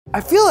I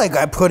feel like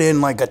I put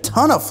in like a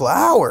ton of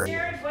flour.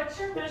 Jared, what's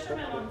your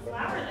measurement on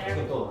flour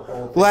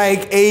there?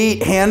 Like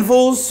 8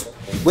 handfuls.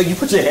 Wait, you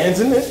put your hands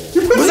in there?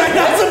 Was I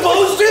not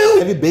supposed to?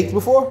 Have you baked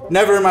before?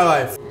 Never in my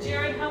life.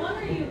 Jared, how long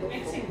are you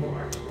mixing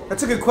for?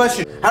 That's a good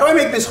question. How do I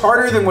make this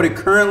harder than what it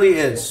currently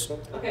is?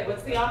 Okay,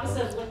 what's the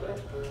opposite of liquid?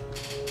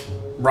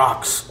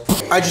 Rocks.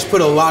 I just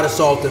put a lot of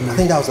salt in I there.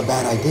 think that was a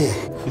bad idea.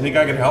 You think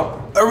I can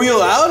help? Are we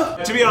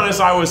allowed? To be honest,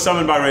 I was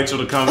summoned by Rachel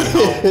to come and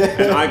help.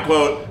 And I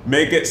quote,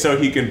 make it so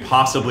he can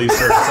possibly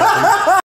serve something.